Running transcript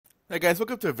Hey guys,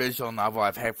 welcome to a visual novel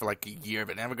I've had for like a year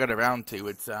but never got around to.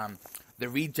 It's the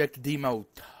Reject Demo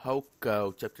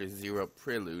Toko Chapter 0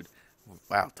 Prelude.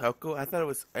 Wow, Toko? I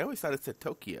always thought it said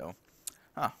Tokyo.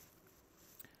 Huh.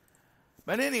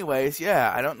 But anyways,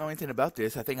 yeah, I don't know anything about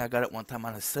this. I think I got it one time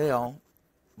on a sale.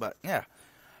 But yeah.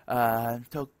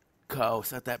 Toko,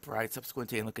 it's not that bright. Stop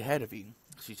squinting and look ahead of you.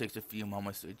 She takes a few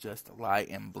moments to adjust the light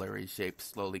and blurry shape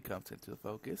slowly comes into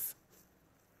focus.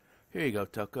 Here you go,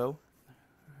 Toko.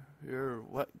 Here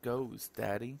what goes,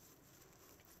 Daddy?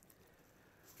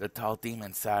 The tall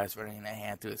demon sighs, running a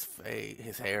hand through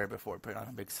his hair before putting on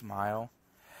a big smile.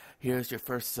 Here's your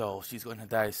first soul. She's going to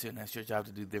die soon. It's your job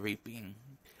to do the reaping.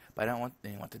 But I don't want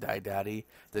anyone to die, Daddy.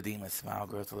 The demon's smile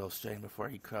grows a little strained before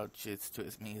he crouches to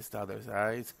his knees, father's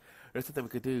eyes. There's something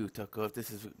we could do, Toko. If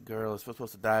this girl is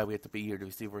supposed to die, we have to be here to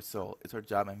receive her soul. It's her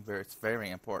job and it's very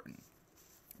important.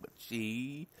 But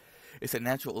it's a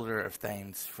natural order of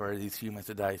things for these humans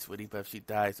to die, sweetie, but if she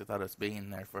dies without us being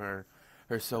there for her,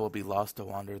 her soul will be lost to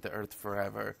wander the earth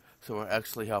forever. So we're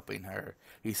actually helping her.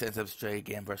 He sits up straight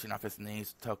again, brushing off his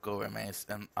knees. Toko remains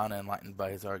unenlightened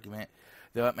by his argument.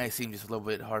 Though it may seem just a little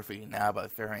bit hard for you now,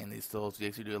 but ferrying these souls, we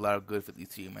actually do a lot of good for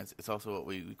these humans. It's also what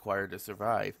we require to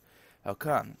survive. How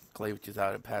come? Clay reaches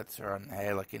out and pats her on the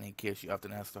head like any kid. She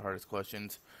often asks the hardest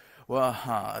questions. Well,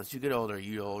 as you get older,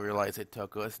 you'll realize that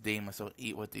Toko, us demons don't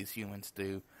eat what these humans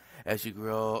do. As you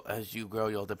grow,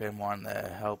 you'll depend more on the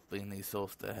helping these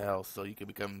souls to hell, so you can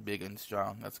become big and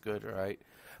strong. That's good, right?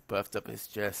 Puffed up his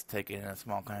chest, taking in a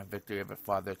small kind of victory of a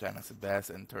father trying his best,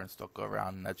 and turns Toko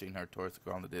around, nudging her towards the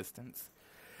girl in the distance.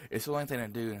 It's the only thing to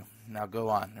do. Now go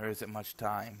on. There isn't much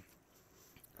time.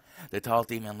 The tall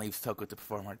demon leaves Toko to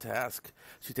perform her task.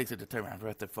 She takes a determined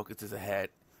breath and focuses ahead.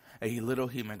 A little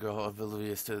human girl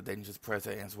oblivious to the dangers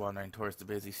present is wandering towards the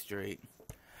busy street.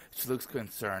 She looks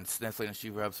concerned, sniffling as she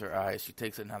rubs her eyes. She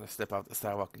takes another step off the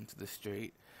sidewalk into the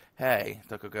street. Hey,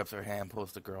 Toko grabs her hand and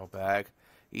pulls the girl back.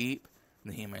 Eep.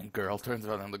 The human girl turns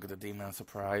around and looks at the demon in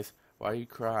surprise. Why are you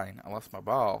crying? I lost my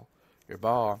ball. Your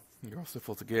ball? The girl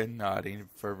sniffles again, nodding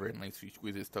fervently. She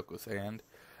squeezes Toko's hand.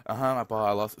 My ball.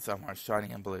 I lost it somewhere,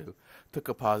 shining and blue.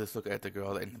 Toko pauses, looking at the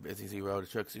girl as he rode. The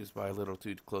truck moves by a little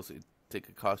too closely to take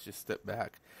a cautious step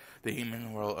back. The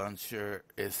human world, unsure,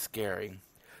 is scary.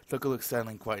 Toko looks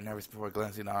suddenly quite nervous before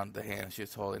glancing on the hand she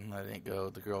is holding and letting it go.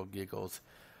 The girl giggles.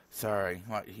 Sorry,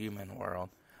 what human world?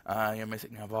 You're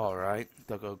missing your ball, right?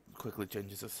 Toko quickly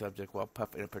changes the subject while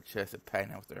puffing up her chest and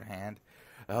patting it with her hand.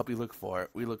 I'll help you look for it.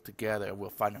 We look together. We'll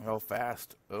find it real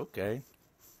fast. Okay.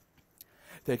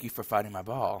 Thank you for finding my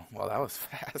ball. Well, that was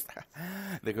fast.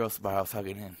 The girl smiles,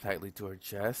 hugging him tightly to her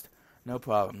chest. No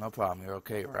problem, no problem. You're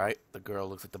okay, right? The girl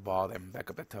looks at the ball, then back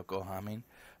up at Toko, humming.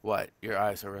 What? Your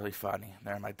eyes are really funny.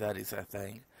 They're my daddy's, I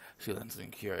think. She looks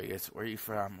curious. Where are you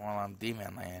from? Well, I'm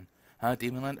Demon Land. Huh,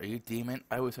 Demonland? Are you demon?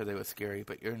 I always thought they were scary,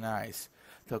 but you're nice.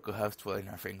 Toko huffs, twirling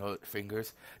her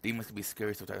fingers. Demons can be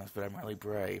scary sometimes, but I'm really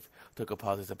brave. Toko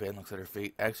pauses a bit and looks at her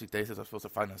feet. Actually, they said I'm supposed to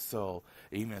find a soul.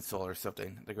 A human soul or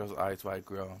something. The girl's eyes wide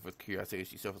grown with curiosity as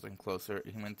she shuffles in closer. A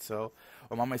human soul?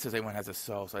 Well, Mama says everyone has a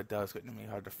soul, so I doubt it's going to be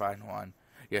hard to find one.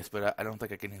 Yes, but I don't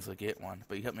think I can easily get one.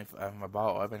 But you help me find my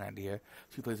ball. I have an idea.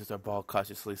 She places her ball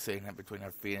cautiously, sitting it between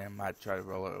her feet, and might try to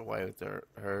roll it away with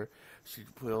her. She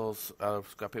pulls out a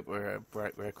scrap paper with a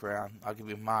bright red crown. I'll give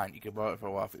you mine. You can borrow it for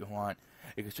a while if you want.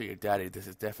 You can show your daddy this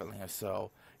is definitely a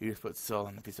soul. You just put soul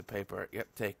on a piece of paper. Yep,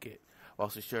 take it. While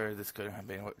she's sure this couldn't have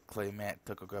been what Clay meant,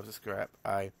 Toko grabs a scrap.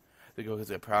 The girl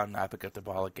gives it a proud nod, pick up the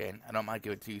ball again. I don't mind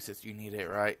giving it to you since you need it,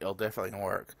 right? It'll definitely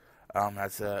work.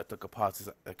 Took a pause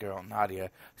at the girl, Nadia.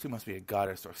 She must be a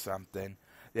goddess or something.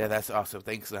 Yeah, that's awesome.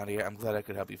 Thanks, Nadia. I'm glad I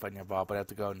could help you find your ball, but I have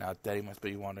to go now. Daddy must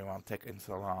be wondering why I'm taking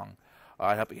so long.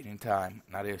 I'll help you any time.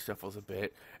 Nadia shuffles a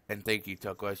bit. And thank you,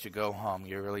 Toko. I should go home.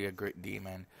 You're really a great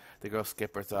demon. The girl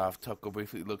scampers off. Toko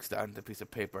briefly looks down at the piece of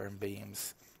paper and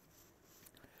beams.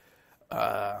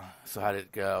 So how did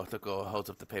it go? Toko holds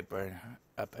up the paper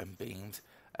up and beams.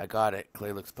 I got it.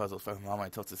 Clay looks puzzled for a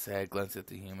moment, tilts his head, glances at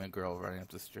the human girl running up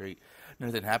the street.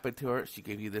 Nothing happened to her? She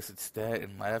gave you this instead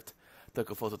and left?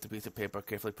 Toko folds up the piece of paper,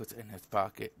 carefully puts it in his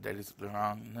pocket. That is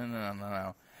wrong.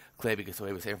 No. Clay begins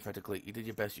away with him frantically. You did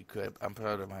your best you could. I'm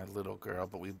proud of my little girl,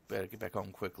 but we better get back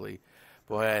home quickly.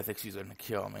 Boy, I think she's going to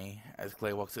kill me. As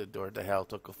Clay walks to the door to hell,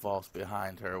 Toko falls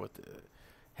behind her with the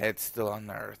head still on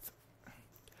the earth.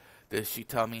 Did she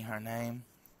tell me her name?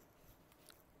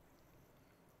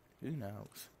 Who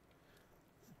knows?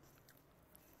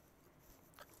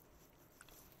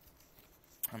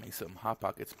 I mean, some Hot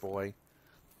Pockets, boy.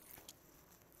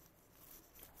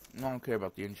 I don't care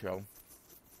about the intro.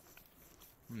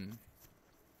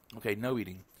 Okay, no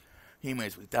eating.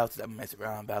 Humans with doubts that mess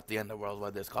around about the underworld,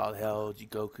 whether it's called Hell,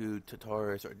 Jigoku,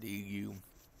 Tartarus, or DU.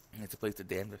 It's a place to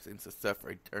damn their sins to suffer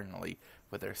eternally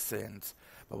for their sins.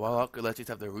 But while all good legends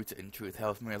have their roots in truth,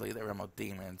 hell is merely the realm of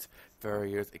demons,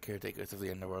 fairies, and caretakers of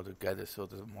the underworld who guide the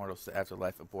souls of mortals to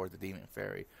afterlife aboard the demon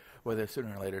ferry. Whether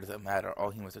sooner or later doesn't matter, all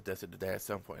humans are destined to die at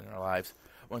some point in their lives.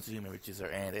 Once a human reaches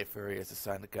their end, a fairy is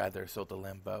assigned to guide their soul to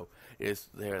limbo. It is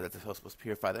there that the souls must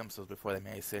purify themselves before they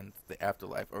may ascend to the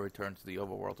afterlife or return to the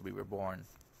overworld to be reborn.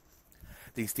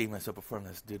 These demons will perform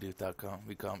this duty without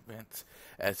recompense,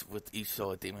 as with each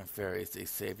soul a demon fairy is the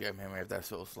savior and memory of that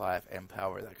soul's life and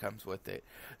power that comes with it.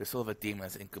 The soul of a demon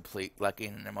is incomplete,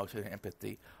 lacking in emotion and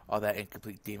empathy. All that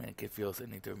incomplete demon can feel is the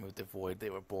need to remove the void they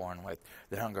were born with.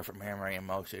 The hunger for memory,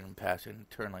 emotion, and passion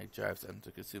eternally drives them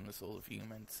to consume the souls of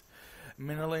humans.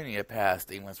 Millennia past,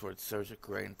 demons were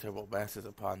surgically and terrible masters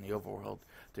upon the overworld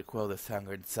to quell this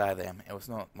hunger inside them. It was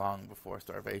not long before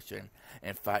starvation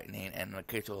and fighting and an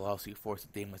occasional lawsuit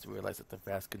forced the demons to realize that the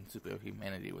vast consumption of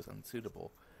humanity was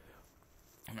unsuitable.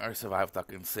 In order to survive without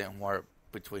consent war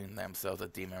between themselves, the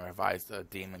demon revised a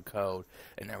demon code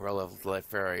and the role of the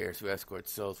farriers who escort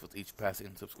souls with each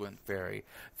passing subsequent ferry.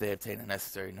 They obtain the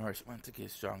necessary nourishment to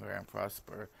get stronger and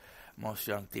prosper. Most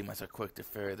young demons are quick to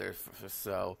ferry their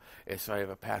soul. It's sort of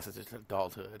a passage to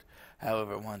adulthood.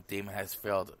 However, one demon has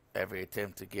failed every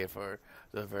attempt to give her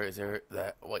the very zero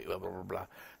the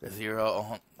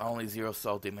only zero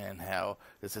soul demon in hell.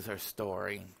 This is her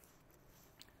story.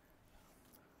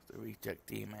 The reject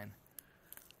demon.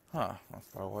 Huh, that's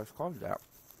probably what it's called that.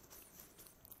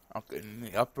 Okay, in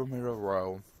the upper middle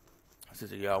row, this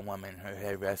is a young woman. Her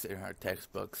head rests in her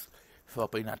textbooks,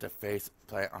 flopping out the face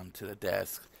plant onto the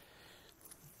desk.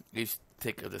 Each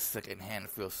tick of the second hand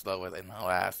feels slower than the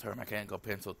last. Her mechanical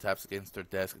pencil taps against her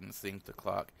desk and sinks the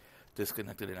clock,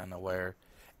 disconnected and unaware.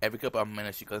 Every couple of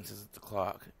minutes she glances at the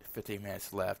clock. 15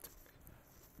 minutes left.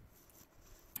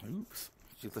 Oops.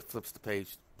 She flips the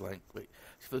page blank.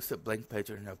 She flips the blank page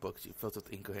of her notebook. She fills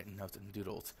with incoherent notes and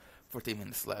doodles. 14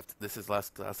 minutes left. This is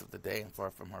last class of the day and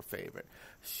far from her favorite.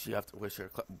 She often wished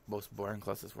her most boring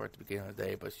classes were at the beginning of the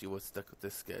day, but she was stuck with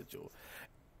this schedule.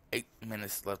 8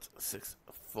 minutes left. 6,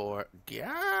 4,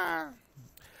 yeah.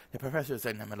 The professor is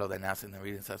in the middle of announcing the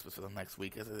reading assessments for the next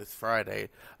week. As it is Friday,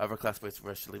 other classmates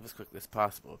rush to leave as quickly as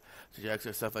possible. She drags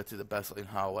herself into the bustling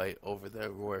hallway. Over the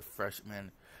roar of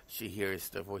freshmen, she hears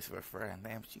the voice of her friend.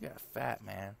 Damn, she got fat,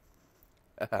 man.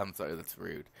 I'm sorry, that's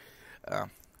rude.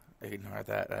 Ignore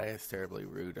that. That is terribly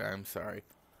rude. I'm sorry.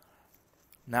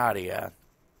 Nadia.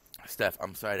 Steph,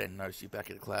 I'm sorry I didn't notice you back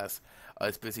in class. I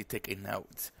was busy taking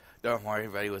notes. Don't worry,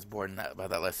 everybody was bored by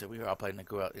that lesson. We were all planning to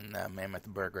go out in Mammoth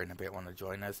Burger and a bit want to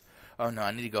join us. Oh no,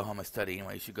 I need to go home and study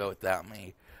anyway. You should go without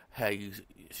me. Hey, you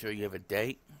sure you have a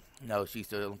date? No, she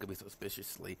still looked at me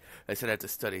suspiciously. I said I had to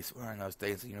study, swearing those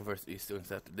things the university students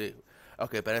have to do.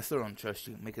 Okay, but I still don't trust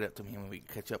you. Make it up to me when we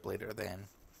catch up later then.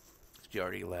 She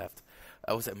already left.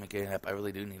 I wasn't making it up. I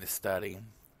really do need to study.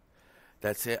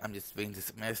 That's it. I'm just being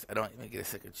dismissed. I don't even get a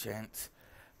second chance.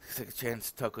 Second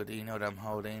chance, Toko, do you know what I'm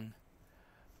holding?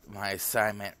 My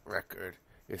assignment record.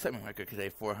 Your assignment record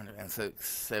contained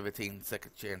 417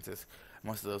 second chances.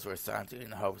 Most of those were assigned to you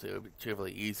in the hopes it would be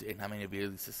trivially easy, and how many of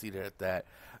you succeeded at that?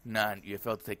 None. You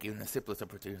failed to take even the simplest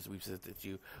opportunities we presented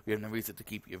you. We have no reason to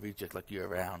keep your reject like you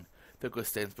around. Toko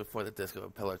stands before the desk of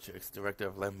Appellatrix, director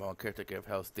of Limbo and caretaker of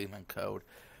Hell's Demon Code.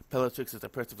 Appellatrix is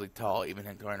oppressively tall, even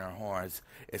ignoring her horns.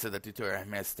 It said that due to her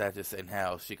immense status in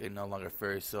Hell, she could no longer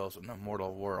ferry souls from the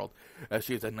mortal world, as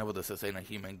she is unable to sustain a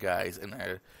human guise, and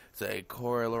there say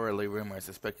corollary rumors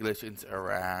and speculations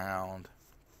around,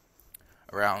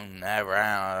 there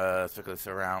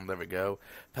we go.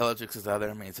 Appellatrix's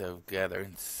other means of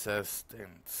gathering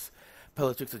sustenance.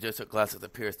 Appellatrix adjusts her glasses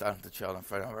and peers down at the child in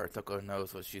front of her. Toko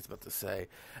knows what she's about to say.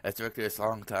 As director, it's a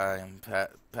long time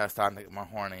past time to get my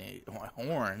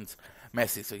horns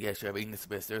messy, so yes, you have eaten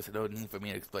dismissed. There's no need for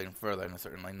me to explain further, and there's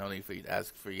certainly no need for you to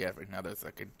ask for yet another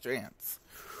second chance.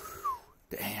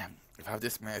 Damn. If I'm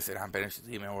dismissed and I'm banished to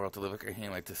the human world to live like a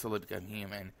human, to slowly become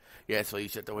human. Yes, well, you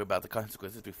should have to worry about the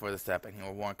consequences before this happened. You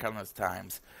were warned countless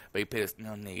times, but you paid us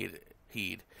no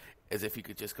heed. As if you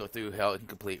could just go through hell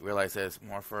incomplete, realize there's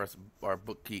more for us, our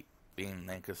bookkeeping,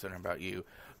 than concern about you.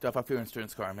 Drop off your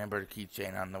insurance card, remember the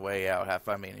keychain on the way out, have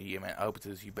fun being a human. I hope it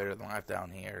does you better than life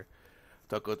down here.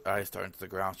 Toko's eyes turn to the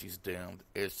ground. She's doomed.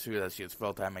 It is true that she has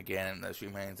failed time again, and that she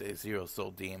remains a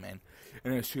zero-soul demon.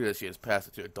 And it is true that she has passed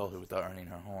into adulthood without earning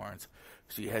her horns.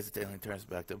 She hesitantly turns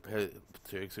back to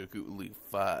Appellatrix, who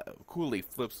coolly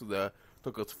flips through the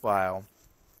Toko's file.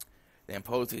 The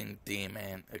imposing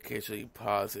demon occasionally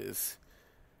pauses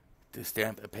to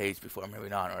stamp a page before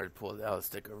moving on, or to pull out a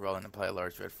sticker, roll and apply a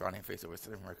large red frowning face over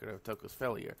a record of Toko's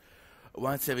failure.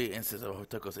 Once every instance of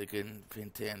Toko's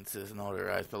inconveniences and all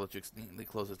her eyes, Bellatrix neatly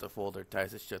closes the folder,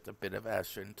 ties it shut a bit of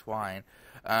astringent twine,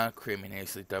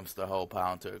 uncriminiously dumps the whole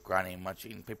pile into a grinding,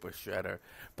 munching paper shredder.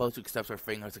 Bellatrix steps her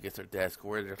fingers against her desk,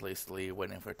 wordlessly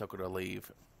waiting for Toko to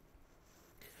leave.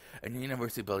 A new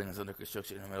university building is under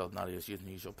construction in the middle of Nadia's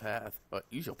usual path.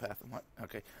 Usual path? What?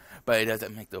 Okay. But it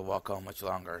doesn't make the walk home much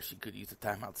longer. She could use the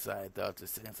time outside, though, to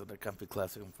sit inside the comfy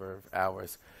classroom for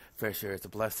hours. Fresh air is a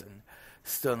blessing.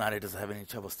 Still, Nadia doesn't have any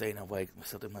trouble staying awake.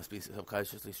 Something must be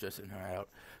subconsciously stressing her out.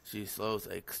 She slows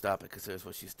a stop and considers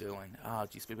what she's doing.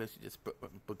 Geez, maybe I should just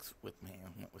put books with me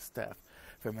and went with Steph.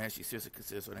 For a minute, she seriously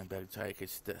considers running back to try to catch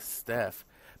Steph,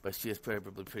 but she is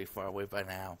probably pretty far away by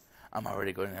now. I'm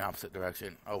already going in the opposite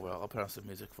direction. Oh well, I'll put on some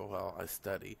music for while I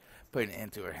study. Putting it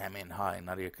into her hammy and high,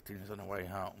 Nadia continues on her way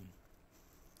home.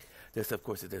 This, of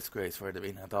course, is a disgrace for her to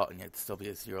be an adult and yet still be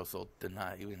a 0-year-old, did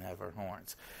not even have her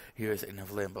horns. Here is in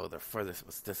Limbo, the furthest,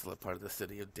 most desolate part of the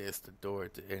city of Dis, the door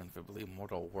to the infinitely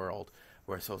mortal world,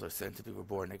 where souls are sent to be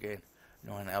reborn again.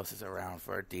 No one else is around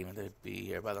for a demon to be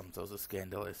here by themselves is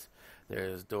scandalous.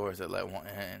 There's doors that let one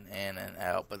in and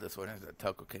out, but this one is that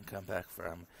Toko can come back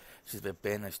from. She's been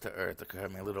banished to Earth, a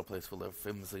crummy little place full of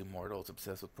famously mortals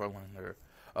obsessed with prolonging their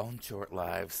own short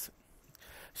lives.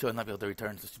 She will not be able to return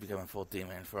until she becomes a full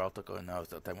demon, for all Toko knows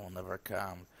that time will never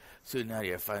come. Soon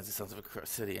Nadia finds the sounds of a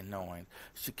city annoying.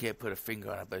 She can't put a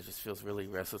finger on it, but it just feels really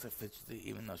restless and fidgety,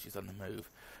 even though she's on the move.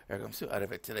 Eric, I'm so out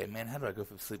of it today. Man, how do I go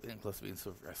from sleeping and close to being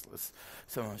so restless?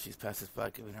 Someone she's passes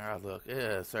by, giving her a look.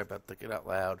 Sorry about thinking out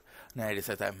loud. Nadia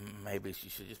decides that maybe she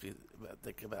should just be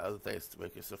thinking about other things to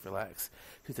make herself relax.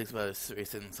 She thinks about a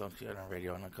recent song she heard on the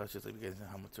radio and unconsciously begins to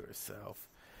hum it to herself.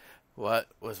 What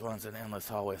was once an endless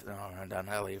hallway now ran down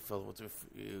an alley filled with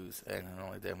refuse and an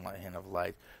only dim light hand of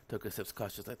light took a steps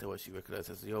cautiously to what she recognized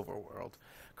as the overworld.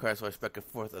 Cars rushed back and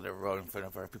forth on the road in front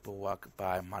of her. People walked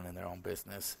by, minding their own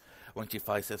business. When she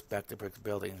finally steps back to Brick's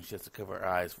building, she has to cover her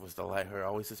eyes. Was the light her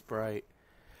always this bright?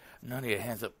 Nadia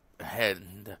hands up head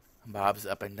and bobs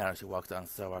up and down as she walks down the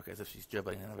sidewalk as if she's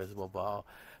dribbling an invisible ball.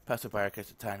 Passerby catches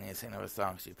the tiniest hint of a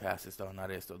song she passes, though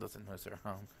Nadia still doesn't notice her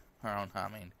own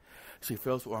humming. She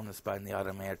feels warm in spine in the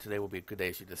autumn air. Today will be a good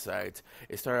day, she decides.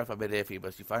 It started off a bit iffy,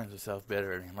 but she finds herself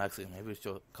better and relaxing. Maybe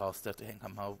she'll call Steph to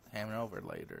hang over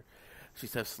later. She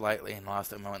steps slightly and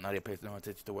lost a moment. Nadia pays no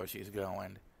attention to where she's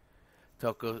going.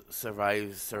 Toko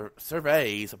surveys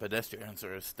a pedestrian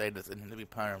sort of state doesn't need to be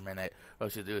permanent.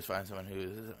 What she'll do is find someone who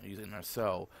isn't using her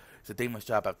soul. It's a demoni's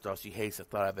job after all. She hates the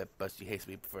thought of it, but she hates to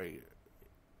be free.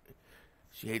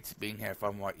 She hates being here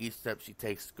far more. Each step she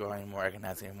takes growing more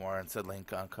agonizing, more unsettling,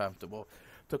 uncomfortable.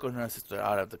 Toko notices that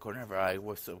out of the corner of her eye,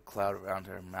 wisps of cloud around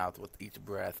her mouth with each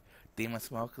breath. Demon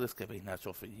smoke? This could be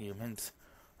natural for humans.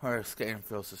 Her skin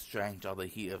feels so strange, all the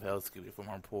heat of hell escaping from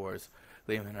her pores,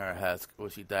 leaving her a husk. Will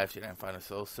she die if she didn't find her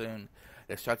soul soon?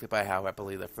 Distracted by how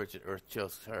rapidly the frigid earth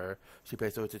chills her, she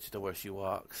pays no attention to where she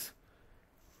walks.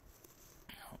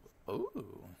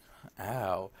 Ooh.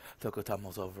 Ow. Toko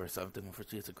tumbles over something before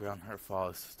she hits the ground. Her fall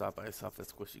is stopped by a soft and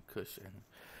squishy cushion.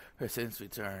 Her sense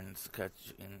returns,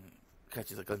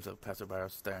 catches a glimpse of a passerby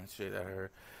staring straight at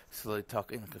her, slowly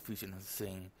talking in confusion and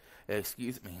singing.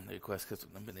 Excuse me, the request comes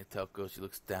from the beneath Toko. She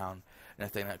looks down, and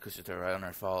the thing that cushions her right on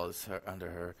her fall is under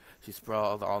her. She's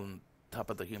sprawled on top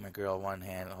of the human girl, one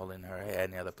hand holding her head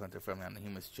and the other planted firmly on the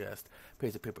human's chest.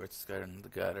 Piece of paper scattered in the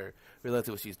gutter.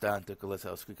 Realizing what she's done, Toko lets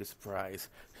out a squeak of surprise.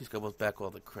 She scribbles back while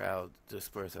the crowd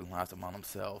disperses and laughs among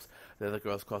themselves. The other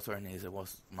girls cross her knees and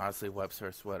modestly wipes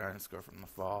her sweater and skirt from the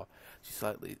fall. She's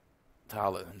slightly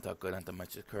taller than Toko, not to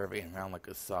mention curvy and round like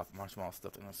a soft marshmallow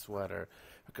stuffed in a sweater.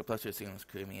 Her complexion seems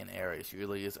creamy and airy. She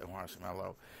really is a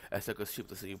marshmallow. As Toko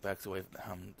sheepishly backs away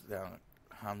from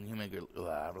human girl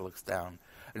looks down,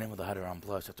 and then with a hot-around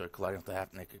blush after colliding with the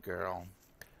half-naked girl.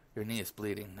 Your knee is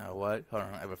bleeding. Now what? Hold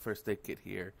on, I have a first aid kit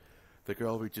here. The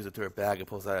girl reaches into her bag and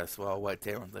pulls out a small white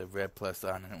tape with a red plus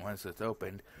on it, and once it's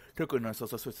opened, Toko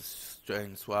notices all sorts of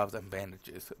strange swabs and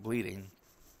bandages. Bleeding.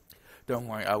 Don't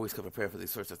worry, I always come prepared for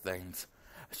these sorts of things.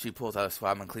 She pulls out a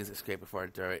swab and cleans the scrape before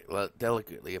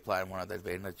delicately applying one of the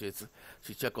bandages.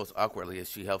 She chuckles awkwardly as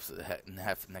she helps the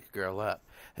half-naked girl up.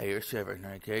 Hey, you're shivering. Are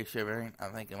you okay? Shivering? I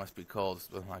think it must be cold,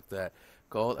 something like that.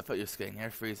 Cold? I felt your skin. You're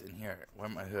freezing. Here, wear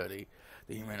my hoodie.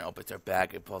 The human opens her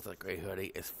bag and pulls out a gray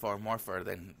hoodie. It's far more fur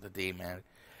than the demon.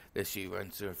 Then she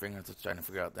runs through her fingers trying to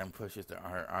figure out, then pushes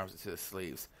her arms into the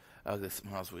sleeves. Oh, this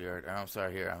smells weird. I'm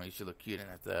sorry here. You should look cute in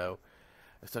it, though.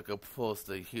 As Toko pulls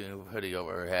the hoodie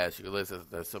over her head, she realizes that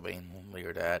there's something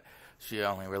leered at. She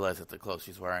only realizes that the clothes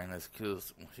she's wearing is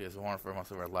clothes she has worn for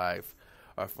most of her life.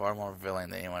 are far more revealing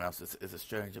than anyone else's. It's a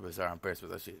strange and bizarre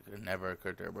embarrassment that she could never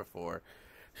occurred to her before.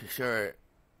 She's sure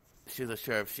she's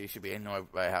unsure if she should be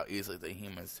annoyed by how easily the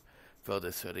humans fill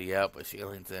this hoodie out, but she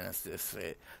leans in and this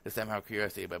fit. This time her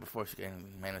curiosity, but before she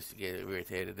can manage to get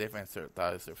irritated, a different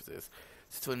thought surfaces.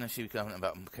 Since when does she become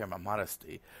about caring about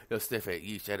modesty? You'll sniff it.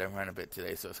 You said and run a bit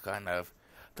today, so it's kind of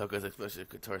Toko's expression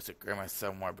contorts a grimace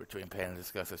somewhere between pain and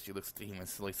disgust as she looks at the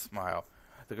human's silly smile.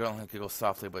 The girl only giggles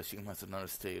softly, but she must have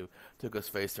noticed too. Toko's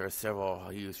face turns several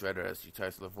hues redder as she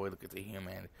tries to avoid looking at the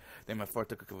human. Then before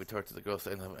Toko can retort to the girl,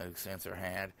 stands up and extends her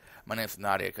hand. My name's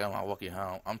Nadia. Come on, I'll walk you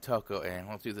home. I'm Toko, and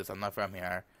let's do this. I'm not from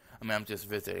here. I mean, I'm just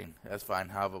visiting. That's fine.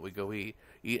 How about we go eat?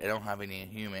 Eat? I don't have any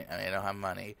human. I don't have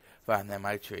money. Fine, then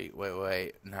my treat.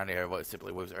 Wait. Nadia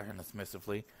simply waves her hand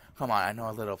submissively. Come on, I know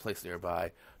a little place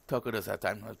nearby. Toko does have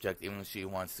time to object, even if she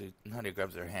wants to. Nadia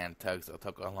grabs her hand, tugs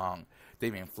Toko along.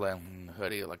 Damien flailing in the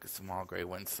hoodie like a small gray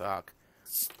windsock.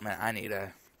 Man, I need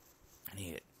a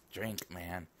drink,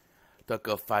 man.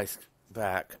 Toko fights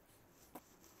back.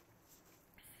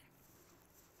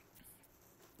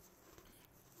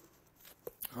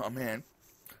 Oh man,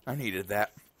 I needed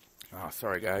that. Oh,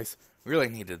 sorry guys. Really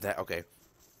needed that. Okay.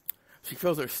 She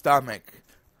feels her stomach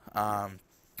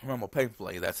rumble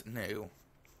painfully. That's new.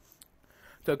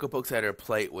 Toko pokes at her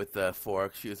plate with a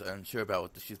fork. She was unsure about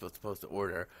what she's supposed to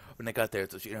order when they got there,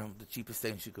 so she the cheapest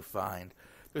thing she could find.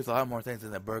 There's a lot more things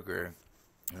in the burger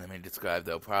than me describe,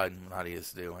 though. Probably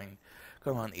Nadia's doing.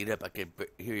 Come on, eat up. I can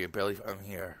hear your belly from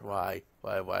here. Why?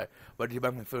 Why did you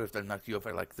buy me food if I knocked you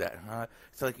over like that, huh?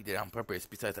 It's like you did it on purpose.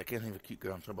 Besides, I can't leave a cute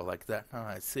girl in trouble like that, huh?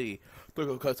 I see.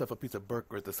 Toko cuts off a piece of burger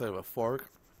with the side of a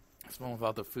fork. The smell of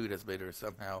all the food has made her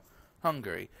somehow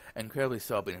hungry, and incredibly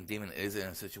so, but a demon is in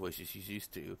a situation she's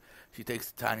used to. She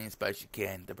takes the tiniest bite she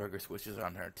can. The burger swishes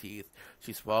on her teeth.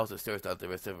 She swallows and stares out the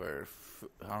rest of her.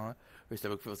 Her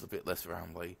stomach feels a bit less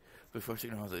rumbly. Before she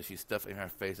knows it, she's stuffing her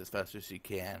face as fast as she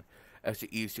can. As she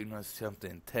eats, she notices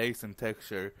something. Taste and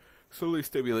texture slowly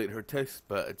stimulate her taste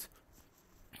buds.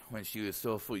 When she was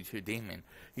so full to a demon,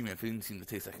 human food seemed to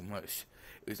taste like mush.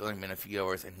 It was only been a few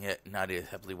hours, and yet Nadia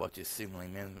happily watches seemingly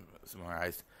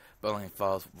mesmerized. Bowling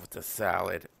falls with the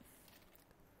salad.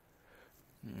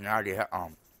 Nadia,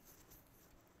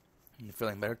 you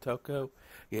feeling better, Toko?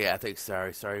 Yeah, I think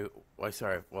sorry. Why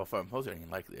sorry? Well, if I'm imposing anything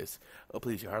like this. Oh,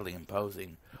 please, you're hardly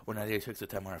imposing. When Nadia checks the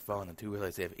time on her phone, the two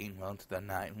realize they have eaten well into the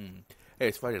night. Hey,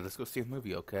 it's Friday. Let's go see a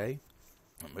movie, okay?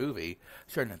 A movie?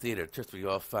 Sure, in the theater. Just for you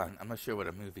all fun. I'm not sure what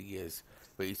a movie is.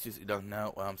 But you don't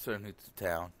know? Well, I'm sort of new to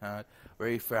town, huh? Where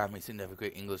are you from? You seem to have a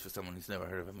great English for someone who's never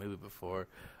heard of a movie before.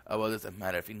 Oh, well, it doesn't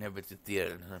matter. If you've never been to the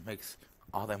theater, it makes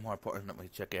all that more important that we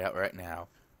check it out right now.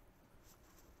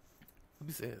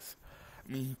 Who's this?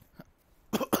 Me.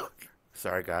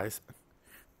 Sorry, guys.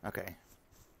 Okay.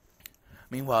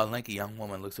 Meanwhile, a lanky young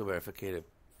woman looks over at a vacated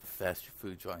fast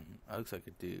food joint. Looks like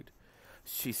a dude.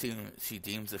 She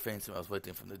deems the faint smells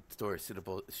wafting from the store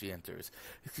suitable as she enters.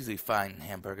 Excuse me, fine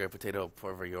hamburger, potato,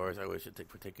 for yours. I wish to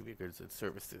partake of your goods and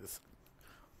services.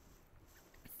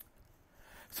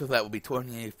 So that will be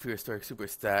 28 prehistoric super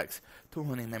stacks,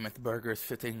 20 mammoth burgers,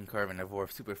 15 carnivore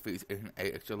super foods, and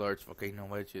 8 extra large volcano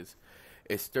wedges.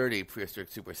 It's 30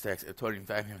 prehistoric super stacks and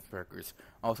 25 mammoth burgers.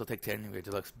 Also take 10 of your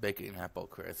deluxe bacon and apple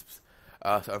crisps.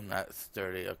 So I'm not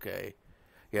 30, okay.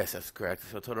 Yes, that's correct.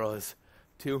 So total is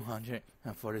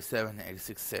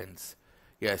 $247.86.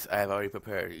 Yes, I have already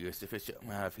prepared you a sufficient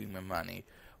amount of human money.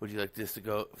 Would you like this to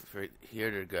go for here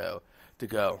to go? To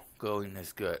go. Going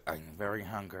is good. I'm very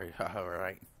hungry.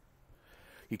 Alright.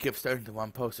 You kept starting to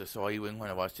one poster, so all you wouldn't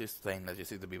want to watch this thing that just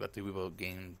seems to be about two people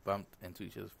getting bumped into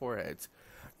each other's foreheads.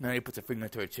 Now he puts a finger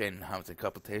to her chin and hums in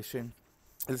computation.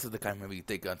 This is the kind of movie you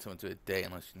take on someone to a day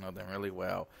unless you know them really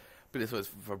well. But this was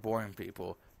for boring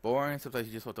people. Boring? Sometimes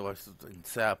you just want to watch something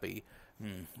sappy.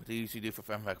 What do you usually do for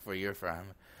fun back where you're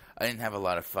from? I didn't have a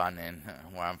lot of fun in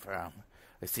where I'm from.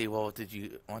 I see, well, did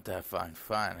you want to have fun?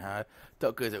 Fun, huh?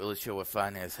 Toko isn't really sure what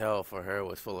fun is. Hell, for her,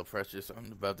 was full of pressure, so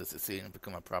I'm about to succeed and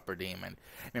become a proper demon.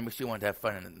 Maybe she wanted to have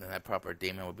fun, and that proper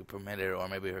demon would be permitted, or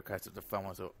maybe her concept of fun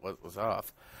was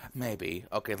off. Maybe.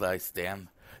 Okay, let's stand.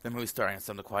 The movie's starting,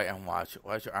 something quiet and watch.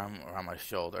 Watch your arm around my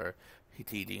shoulder.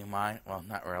 T, do you mind? Well,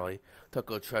 not really.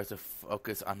 Toko tries to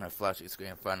focus on the flashing screen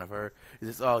in front of her. Is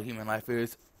this all human life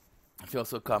is? I feel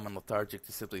so calm and lethargic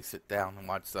to simply sit down and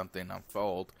watch something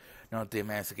unfold. No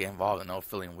demands to get involved and no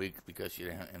feeling weak because she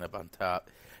didn't end up on top.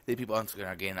 These people on screen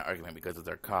are getting an argument because of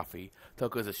their coffee.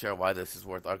 Toko isn't sure why this is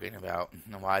worth arguing about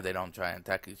and why they don't try and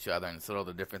attack each other and settle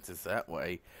the differences that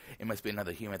way. It must be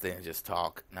another human thing to just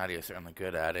talk. Nadia is certainly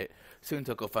good at it. Soon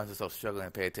Toko finds herself struggling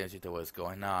to pay attention to what's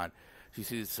going on. She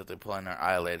sees something pulling her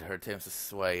eyelid. Her attempts to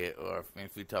sway it or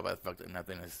if you tell by the fact that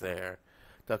nothing is there.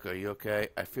 Toko, are you okay?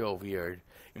 I feel weird.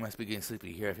 You must be getting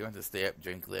sleepy here. If you want to stay up,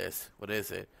 drink this. What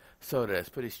is it? Soda. It's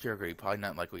pretty sugary. Probably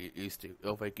not like what you used to.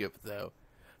 It'll wake you up, though.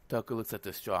 Toko looks at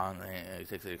the straw and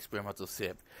takes an experimental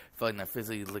sip, feeling the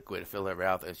fizzy liquid fill her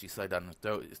mouth as she slides down her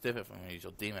throat. It's different from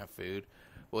usual demon food,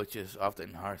 which is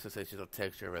often hard sensations of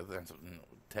texture rather than something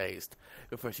taste.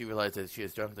 Before she realizes she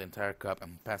has drunk the entire cup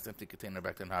and passed the empty container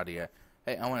back to Nadia.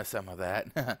 Hey, I want some of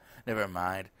that. Never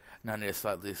mind. Nadia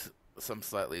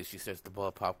slightly, she starts to bowl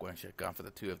of popcorn she had gone for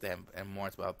the two of them, and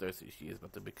mourns about how thirsty she is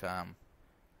about to become.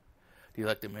 Do you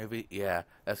like the movie? Yeah,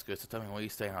 that's good. So tell me where you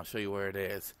stay, and I'll show you where it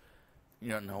is.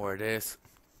 You don't know where it is?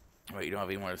 Wait, you don't have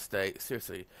anywhere to stay?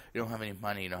 Seriously, you don't have any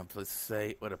money, you don't have a place to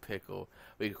stay? What a pickle.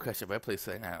 Well, you could catch up my place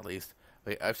saying that at least.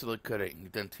 Wait, absolutely couldn't.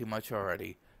 You've done too much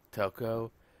already.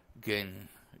 Toko?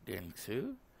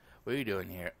 Gensu? What are you doing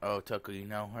here? Oh, Toko, you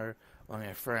know her? One of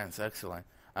your friends. Excellent.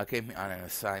 I came on an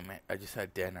assignment. I just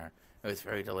had dinner. It was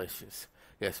very delicious.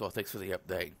 Yes, well, thanks for the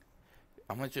update.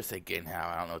 I'm gonna just say Ginhao.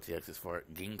 I don't know what the X is for.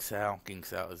 Gingsao?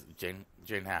 Gingsao is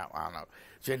Jinhao. I don't know.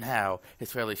 Jinhao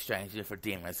is fairly strange for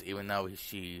demons, even though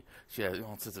she has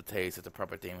all sorts of taste as a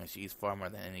proper demon. She eats far more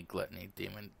than any gluttony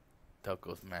demon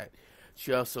Toko's met.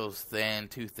 She also is thin,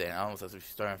 too thin, almost as if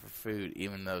she's starving for food,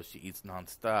 even though she eats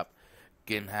non-stop.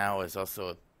 Ginhao is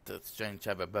also the strange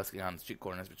type of busking on the street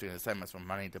corners between assignments for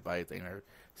money to buy anything her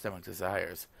stomach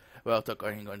desires. Well, Toko,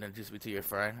 are you going to introduce me to your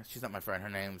friend? She's not my friend. Her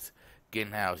name's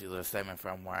Ginhao. She's a statement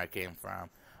from where I came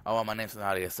from. Oh, well, my name's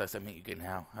Nadia. So nice to meet you,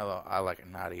 Ginhao. Hello, I like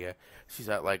Nadia. She's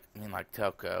not like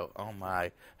Toko. Oh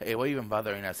my. Hey, what are you even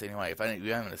bothering us anyway? If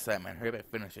you have an assignment, hurry up and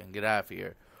finish it and get out of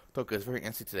here. Toko is very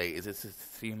antsy today. Is this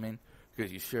human?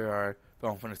 Because you sure are.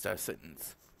 Don't finish that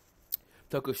sentence.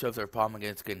 Toko shoves her palm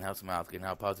against Ginhao's mouth.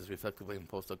 Ginhao pauses reflectively and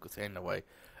pulls Toko's hand away.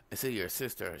 I see your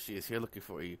sister. She is here looking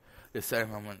for you. This sudden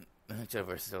moment, each of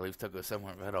her sister leaves Toko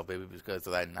somewhat rattled, baby, because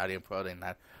of that Nadia prodding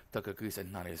that Toko agrees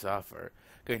at Nadia's offer.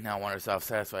 Ginhao wonders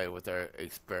satisfied with her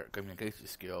expert communication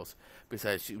skills.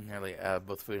 Besides, she nearly had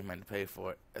both food and money to pay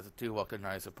for it. As the two walked to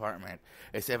Nadia's apartment,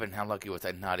 it's evident how lucky it was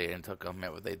that Nadia and Toko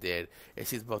met what they did. It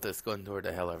seems both as going toward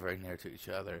the hell are very near to each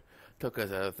other. Toko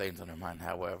has other things on her mind,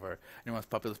 however. In the most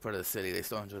populous part of the city, they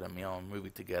still enjoyed a meal and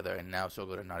movie together, and now she'll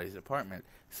go to Nadia's apartment,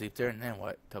 sleep there, and then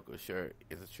what? Toko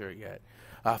isn't sure yet.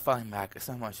 Falling back, it's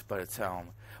not much but its home.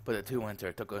 But the two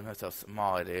enter. Toko knows how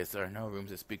small it is. There are no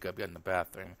rooms to speak of beyond the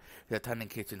bathroom. There's a tiny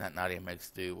kitchen that Nadia makes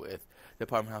do with. The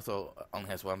apartment also only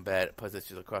has one bed,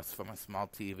 positioned across from a small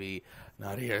TV.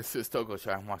 Nadia assists Toko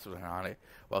try and watch with her on it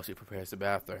while she prepares the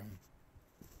bathroom.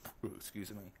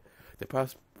 Excuse me. The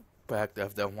prospect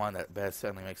of the one that bed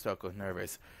suddenly makes Toko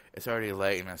nervous. It's already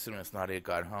late, and as soon as Nadia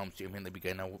got home, she immediately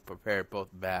began to prepare both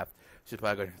baths. She's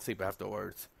probably going to sleep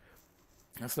afterwards.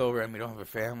 That's over, and we don't have a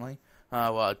family?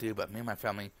 Well, I do, but me and my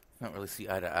family don't really see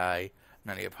eye to eye.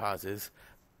 Nadia pauses.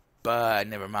 But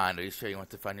never mind. Are you sure you want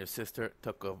to find your sister?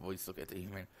 Toko always look at the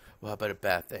human. Well, how about a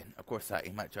bath then? Of course not.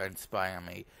 He might try and spy on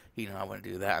me. You know I wouldn't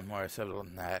do that. I'm more acceptable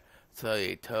than that. Tell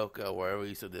you, Toko, why are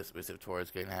you so dismissive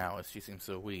towards Ginhao? She seems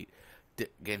so weak.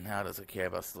 Ginhao doesn't care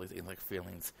about silly things like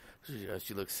feelings.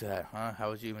 She looks sad. Huh? How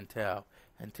would you even tell?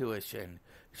 Intuition.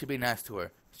 You should be nice to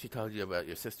her. She told you about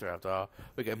your sister after all.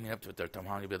 We can meet up with her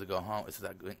tomorrow. You'll be able to go home. Is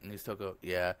that good news, Toko?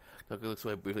 Yeah. Toko looks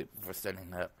away briefly before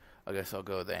standing up. I guess I'll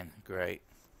go then. Great.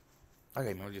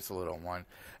 Okay, maybe just a little one.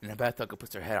 In the bath, Toko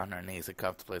puts her head on her knees and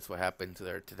contemplates what happened to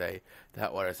her today. The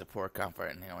hot water is a poor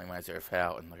comfort, and it only reminds her of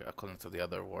hell and the occurrence of the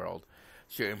other world.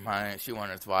 She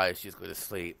wonders why she's going to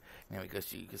sleep. And because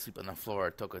she can sleep on the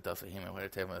floor, Toko tells a human with a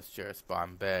table and chair spot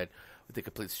in bed with a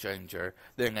complete stranger.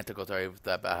 Then again, Toko talks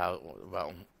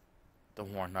about the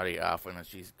warn Nadia off when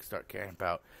she start caring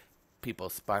about people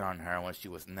spying on her when she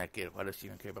was naked. Why does she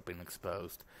even care about being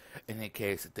exposed? In any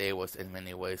case, the day was in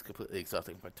many ways completely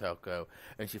exhausting for Toko,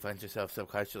 and she finds herself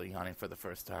subconsciously yawning for the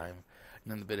first time.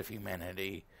 And then a bit of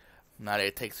humanity.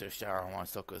 Nadia takes her shower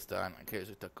once Toko's done and carries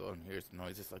her Toko and hears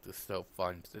noises like the stove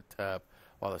falling into the tub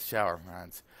while the shower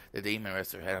runs. The demon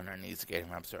rests her head on her knees again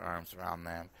and wraps her arms around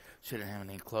them. She didn't have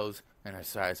any clothes in her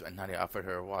size, but Nadia offered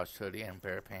her a washed hoodie and a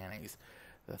pair of panties.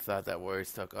 The thought that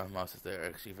worries Toko most is they're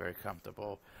actually very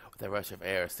comfortable. With a rush of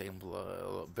air, steam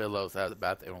billows out of the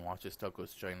bathroom and washes Toko's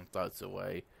straining thoughts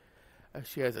away.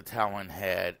 She has a towel in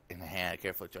hand,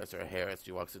 carefully dries her hair as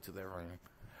she walks into their room.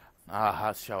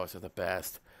 Hot showers are the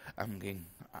best. I'm getting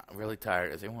really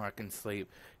tired. Is anyone I can sleep?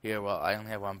 Yeah, well, I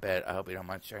only have one bed. I hope you don't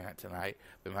mind sharing it tonight.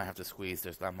 We might have to squeeze.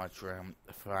 There's not much room.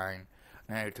 Fine.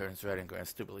 Nadia turns red and grins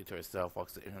stupidly to herself,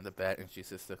 walks into the bed, and she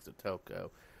sits next to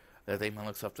Toko. The demon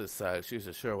looks up to the side. She's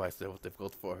not sure why it's so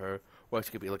difficult for her. Why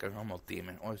she could be like a normal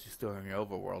demon, or is she still in the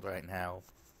overworld right now?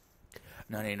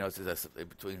 Nani notices that something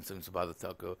between seems to bother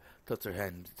Toko, tilts her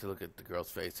head to look at the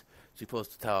girl's face. She pulls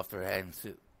the towel off her head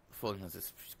and fully as it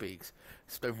speaks.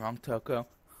 Something wrong, Toko?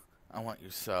 I want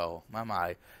your soul.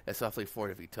 My, that's awfully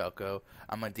forward of you, Toko.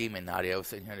 I'm a demon, Nadia. I was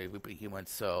sitting here to reap a human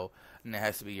soul, and it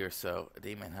has to be your soul. A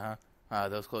demon, huh?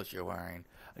 Those clothes you're wearing.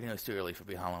 I know it's too early for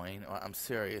be Halloween. Well, I'm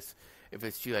serious. If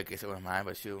it's true, I guess I wouldn't mind,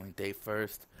 but should we date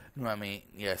first? No, I mean,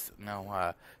 yes, no,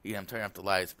 I'm turning off the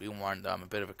lights. Be warned, I'm a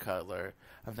bit of a cuddler.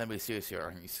 I'm trying to be serious here.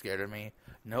 Aren't you scared of me?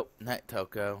 Nope, not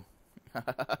Toko.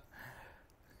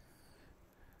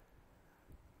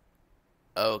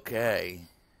 Okay.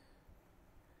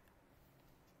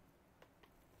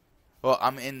 Well,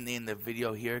 I'm ending the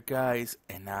video here, guys,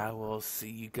 and I will see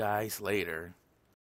you guys later.